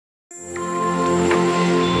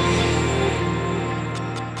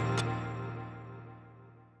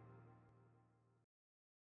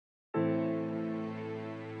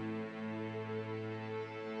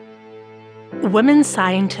Women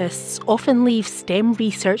scientists often leave STEM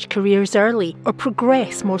research careers early or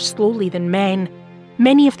progress more slowly than men.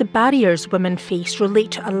 Many of the barriers women face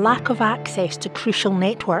relate to a lack of access to crucial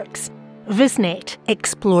networks. visNET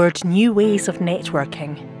explored new ways of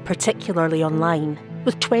networking, particularly online,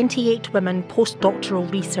 with 28 women postdoctoral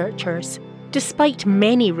researchers. Despite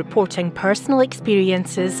many reporting personal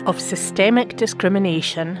experiences of systemic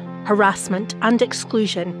discrimination, harassment and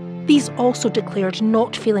exclusion, these also declared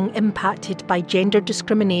not feeling impacted by gender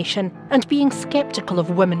discrimination and being sceptical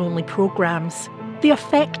of women-only programmes. The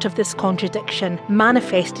effect of this contradiction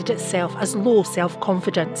manifested itself as low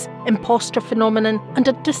self-confidence, imposter phenomenon and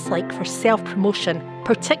a dislike for self-promotion,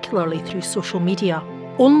 particularly through social media.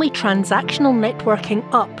 Only transactional networking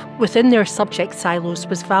up within their subject silos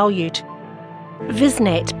was valued.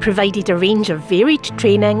 visNET provided a range of varied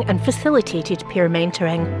training and facilitated peer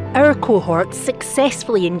mentoring. Our cohorts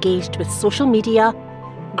successfully engaged with social media,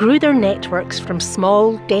 grew their networks from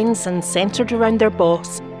small, dense and centred around their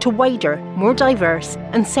boss to wider, more diverse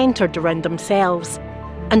and centred around themselves,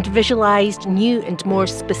 and visualised new and more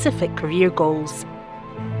specific career goals.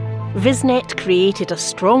 visNET created a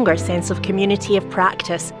stronger sense of community of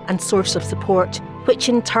practice and source of support, which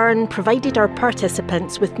in turn provided our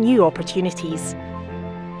participants with new opportunities.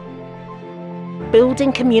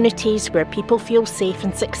 Building communities where people feel safe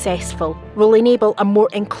and successful will enable a more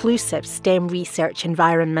inclusive STEM research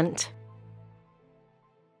environment.